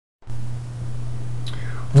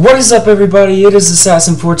What is up, everybody? It is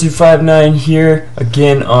Assassin4259 here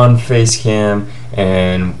again on Facecam,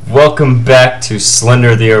 and welcome back to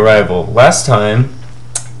Slender the Arrival. Last time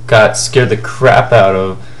got scared the crap out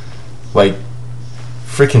of like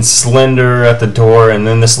freaking Slender at the door, and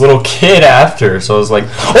then this little kid after. So I was like,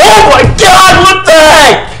 "Oh my God! What the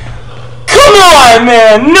heck? Come on,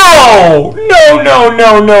 man! No! No! No!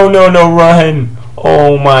 No! No! No! No! Run!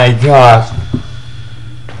 Oh my gosh!"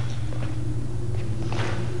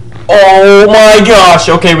 Oh my gosh!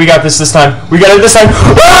 Okay, we got this time. We got it this time.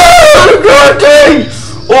 Oh God, dang!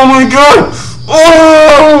 Oh my God!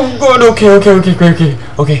 Oh God! Okay, great.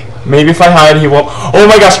 Okay, maybe if I hide, he won't. Oh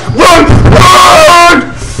my gosh! Run!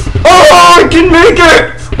 Run! Oh, I can make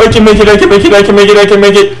it! I can make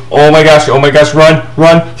it! Oh my gosh! Run!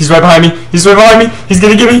 He's right behind me! He's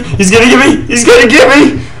gonna get me! He's gonna get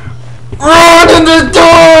me! Run in the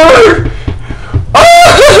door!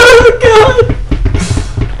 Oh God!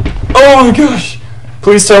 Oh my gosh!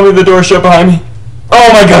 Please tell me the door shut behind me.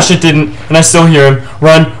 Oh my gosh, it didn't, and I still hear him.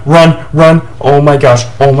 Run! Oh my gosh!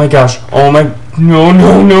 No! Oh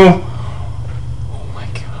my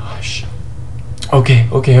gosh. Okay.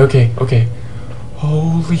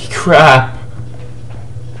 Holy crap.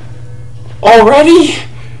 Already?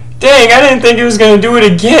 Dang, I didn't think it was gonna do it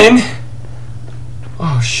again.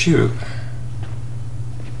 Oh shoot.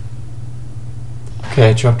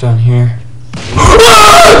 Okay, drop down here.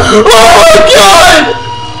 Oh my God!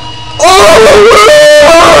 Oh my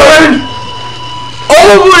God!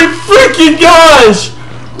 Oh my freaking gosh!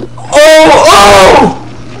 Oh!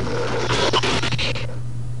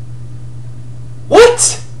 What?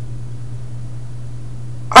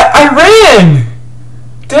 I ran!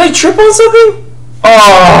 Did I trip on something?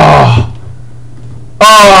 Oh! Oh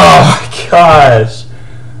my gosh!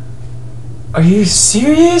 Are you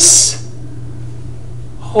serious?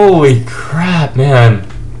 Holy crap, man.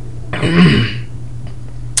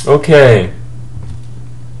 Okay.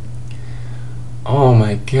 Oh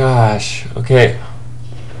my gosh. Okay.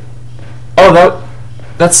 Oh,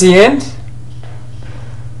 that's the end?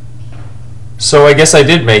 So I guess I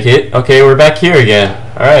did make it. Okay, we're back here again.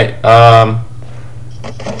 Alright,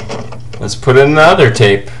 let's put in the other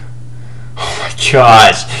tape. Oh my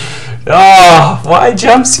gosh. Oh, why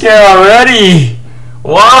jump scare already?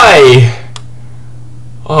 Why?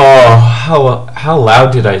 Oh, how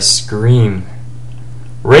loud did I scream?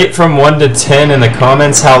 Rate from 1 to 10 in the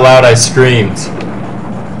comments how loud I screamed.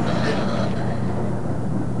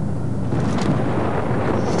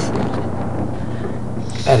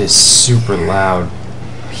 That is super loud.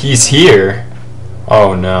 He's here?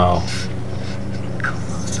 Oh no.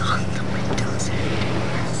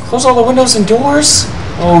 Close all the windows and doors?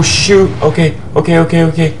 Oh shoot. Okay.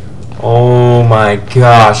 Oh my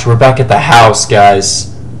gosh. We're back at the house, guys.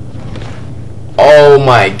 Oh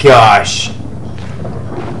my gosh.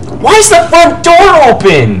 Why is the front door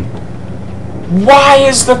open? Why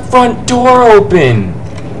is the front door open?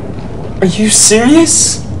 Are you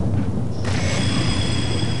serious?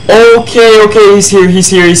 Okay, he's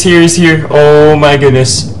here. Oh my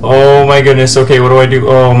goodness. Okay, what do I do?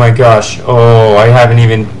 Oh my gosh. Oh, I haven't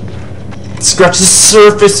even scratched the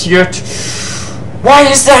surface yet. Why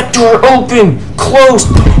is that door open? Closed.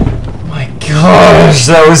 Gosh,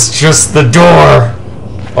 that was just the door.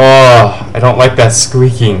 Oh, I don't like that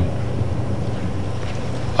squeaking.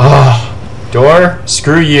 Oh, door,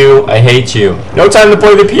 screw you, I hate you. No time to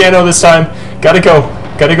play the piano this time. Gotta go.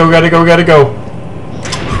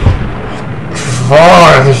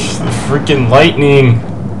 Oh, the freaking lightning.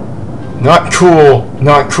 Not cool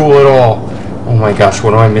at all. Oh my gosh,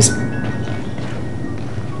 what do I miss?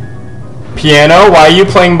 Piano, why are you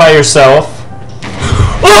playing by yourself?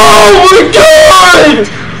 Oh my God!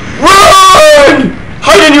 Run!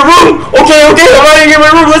 Hide in your room! Okay, I'm hiding in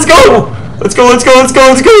my room. Let's go!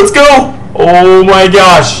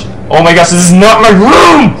 Oh my gosh, this is not my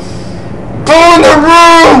room! Go in the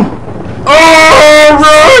room! Oh,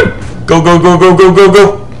 run! Go!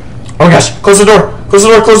 Oh my gosh, close the door!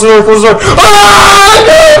 Ah,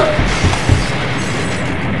 no!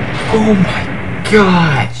 Oh my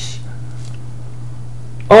gosh!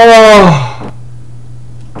 Oh!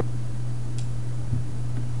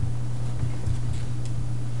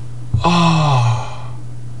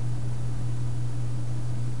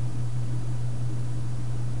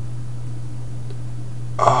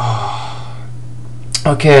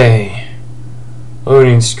 Okay.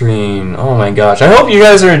 Loading screen. Oh my gosh. I hope you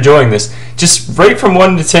guys are enjoying this. Just rate from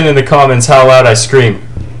 1 to 10 in the comments how loud I scream.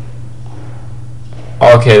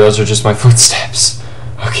 Okay, those are just my footsteps.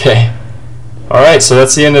 Okay. Alright, so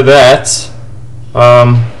that's the end of that.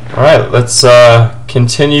 Alright, let's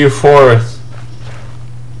continue forth.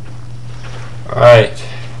 Alright.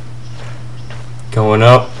 Going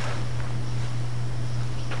up.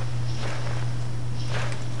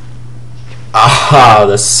 Ah,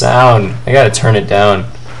 the sound. I gotta turn it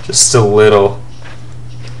down just a little.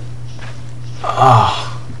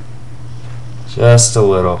 Ah, just a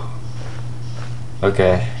little.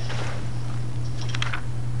 Okay.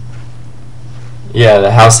 Yeah,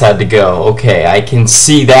 the house had to go. Okay, I can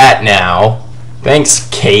see that now. Thanks,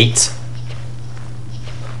 Kate.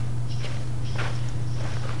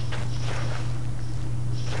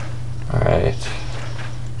 Alright.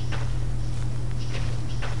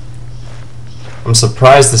 I'm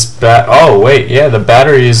surprised this oh wait, yeah, the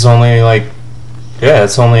battery is only like, yeah,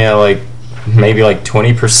 it's only at like maybe like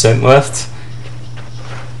 20% left.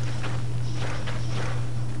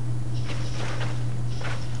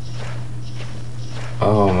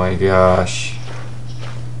 Oh my gosh.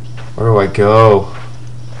 Where do I go?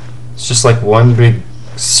 It's just like one big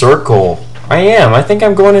circle. I think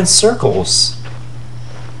I'm going in circles.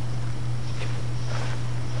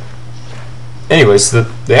 Anyways, the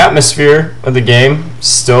atmosphere of the game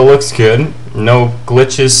still looks good. No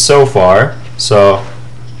glitches so far. So,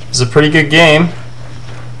 it's a pretty good game.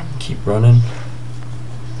 Keep running.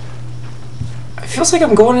 It feels like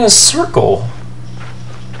I'm going in a circle.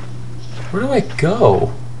 Where do I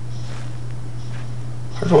go?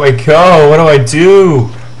 Where do I go? What do I do?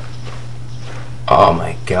 Oh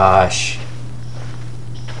my gosh.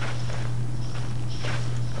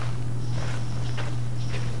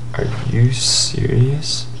 Are you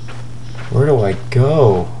serious? Where do I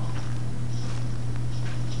go?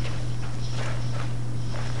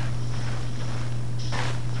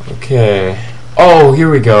 Okay. Oh,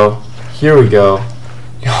 here we go. Here we go.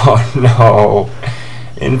 Oh no.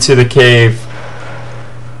 Into the cave.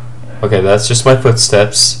 Okay, that's just my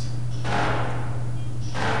footsteps.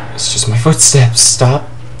 It's just my footsteps. Stop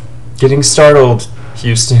getting startled,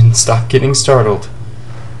 Houston. Stop getting startled.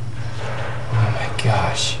 Oh my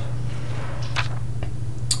gosh.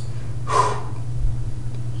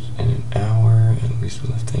 In an hour, at least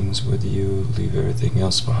we'll have things with you. Leave everything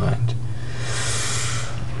else behind.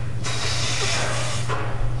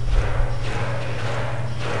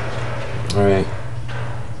 Alright.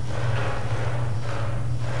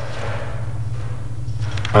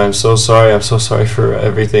 I'm so sorry. I'm so sorry for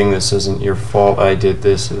everything. This isn't your fault. I did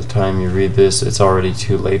this at the time you read this. It's already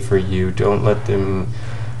too late for you. Don't let them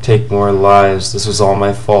take more lives. This was all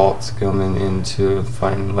my fault. Coming in to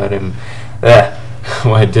let him...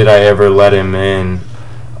 Why did I ever let him in?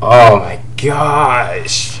 Oh my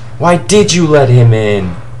gosh. Why did you let him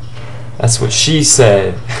in? That's what she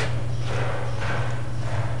said.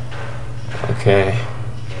 Okay.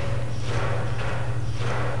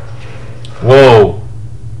 Whoa.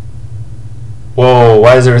 Whoa,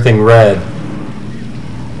 why is everything red?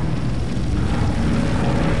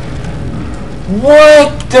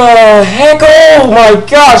 What the heck? Oh my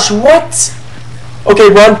gosh, what? Okay,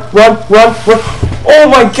 run. Oh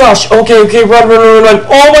my gosh, okay, run.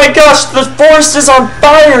 Oh my gosh, the forest is on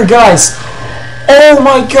fire, guys. Oh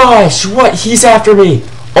my gosh, what? He's after me.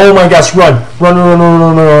 Oh my gosh, run.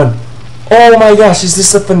 Oh my gosh, is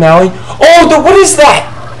this the finale? Oh, what is that?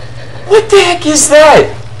 What the heck is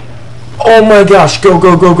that? Oh my gosh, go.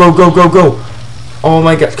 Oh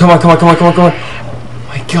my gosh, come on. Oh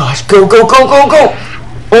my gosh, go.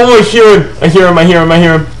 Oh, I hear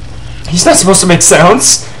him. He's not supposed to make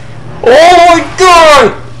sounds. Oh my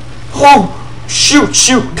god. Oh, shoot.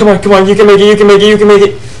 Come on, you can make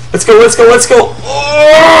it. Let's go.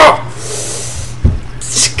 Oh!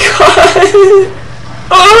 God.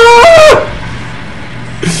 Oh!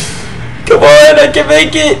 Come on, I can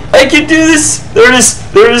make it. I can do this. There it is.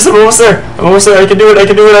 I'm almost there. I can do it.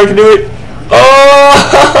 Oh,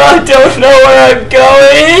 I don't know where I'm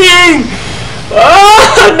going.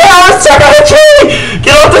 Oh, no, it's stuck on the tree.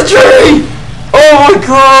 Get off the tree. Oh my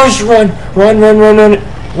gosh, run. What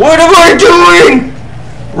am I doing?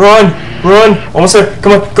 Run. Almost there.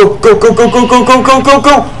 Come on, go.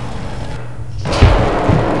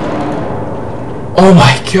 Oh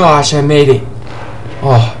my gosh, I made it.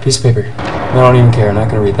 Oh, piece of paper. I don't even care. I'm not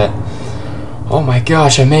gonna read that. Oh my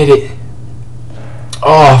gosh, I made it.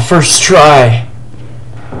 Oh, first try.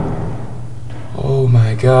 Oh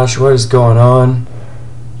my gosh, what is going on?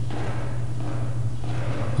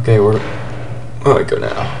 Okay, where do I go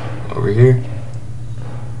now? Over here.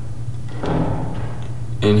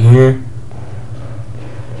 In here.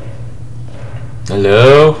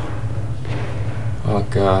 Hello? Oh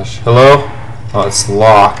gosh. Hello? Oh, it's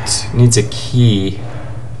locked. It needs a key.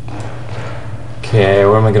 Okay,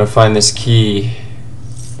 where am I gonna find this key?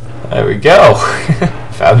 There we go.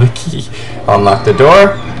 Found the key. Unlock the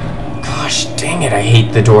door. Gosh, gosh, dang it, I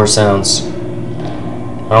hate the door sounds.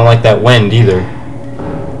 I don't like that wind either.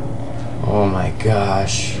 Oh my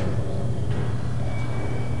gosh.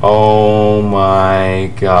 Oh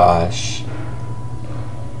my gosh.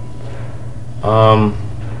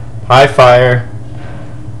 Hi, fire.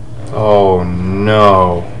 Oh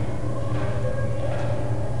no.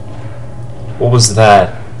 What was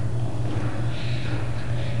that?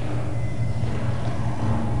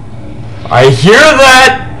 I hear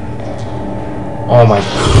that! Oh my...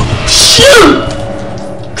 Shoot!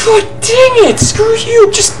 God dang it! Screw you!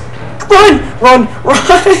 Just run! Run!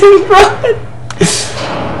 Run! Run!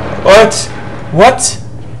 What? What?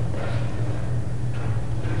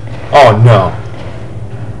 Oh no.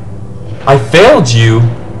 I failed you?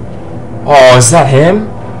 Oh, is that him?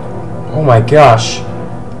 Oh my gosh.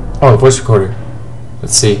 Oh, the voice recorder.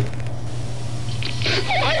 Let's see.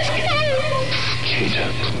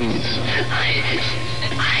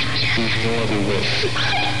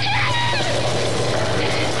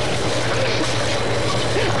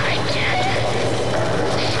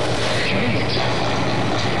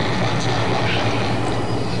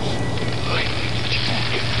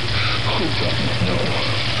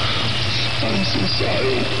 I'm so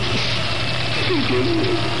sorry. Forgive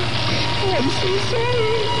me. I'm so sorry.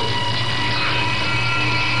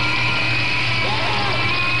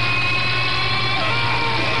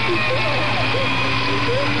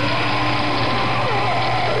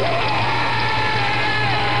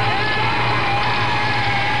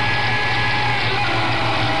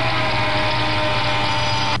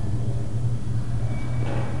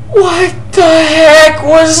 What the heck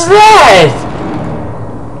was that?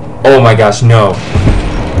 Oh my gosh, no.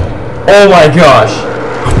 Oh my gosh.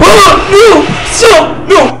 Oh, no! Stop!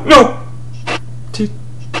 No! No! Did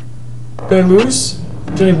I lose?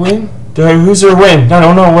 Did I win? Did I lose or win? I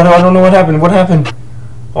don't know. I don't know what happened. What happened?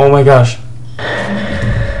 Oh my gosh.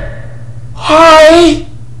 Hi!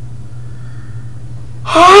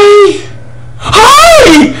 Hi!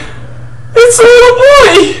 Hi! It's a little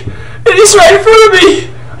boy! And he's right in front of me!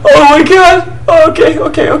 Oh my god! Oh,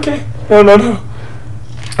 okay. No.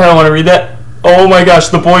 I don't want to read that. Oh my gosh,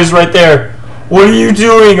 the boy's right there. What are you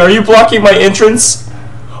doing? Are you blocking my entrance?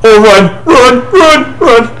 Oh, run!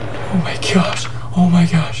 Oh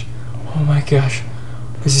my gosh.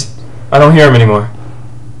 I don't hear him anymore.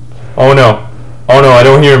 Oh no, I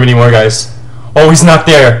don't hear him anymore, guys. Oh, he's not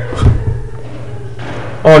there.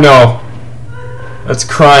 Oh no. That's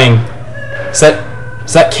crying. Is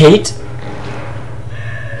that Kate?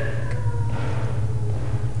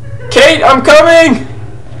 Kate, I'm coming!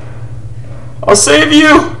 I'll save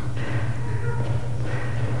you!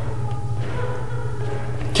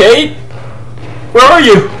 Kate? Where are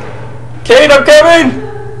you? Kate, I'm coming!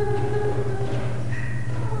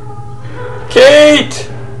 Kate!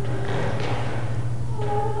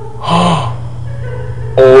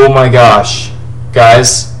 Oh my gosh.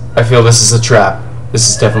 Guys, I feel this is a trap. This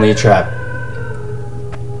is definitely a trap.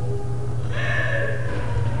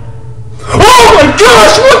 Oh my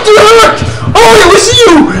gosh, what the heck? Oh, it was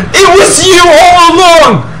you! It was you all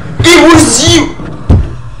along! It was you!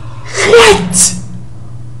 What?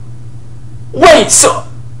 Wait, so...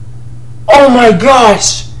 Oh my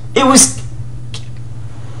gosh! It was...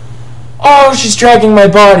 Oh, she's dragging my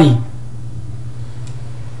body.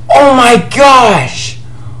 Oh my gosh!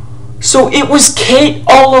 So it was Kate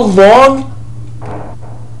all along?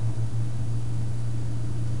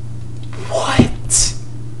 What?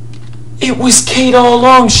 It was Kate all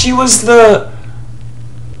along. She was the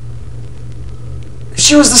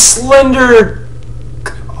Slender...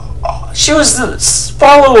 She was the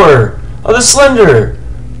follower of the Slender.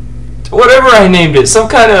 Whatever I named it. Some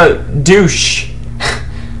kind of douche.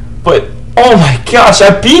 But, oh my gosh,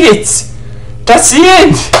 I beat it! That's the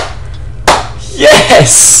end!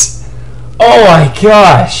 Yes! Oh my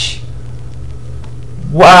gosh.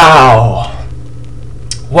 Wow.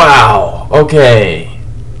 Wow. Okay.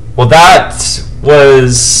 Well, that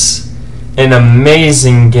was an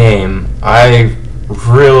amazing game. I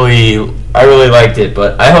really liked it,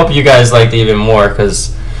 but I hope you guys liked it even more,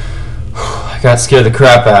 because I got scared the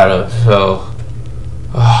crap out of. So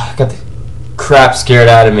I got the crap scared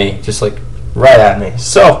out of me, just like right at me.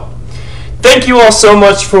 So thank you all so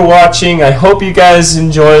much for watching. I hope you guys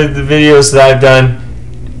enjoyed the videos that I've done,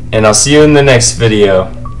 and I'll see you in the next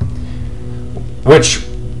video, which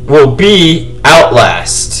will be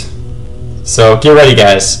Outlast. So get ready,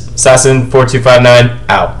 guys. Assassin4259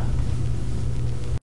 out.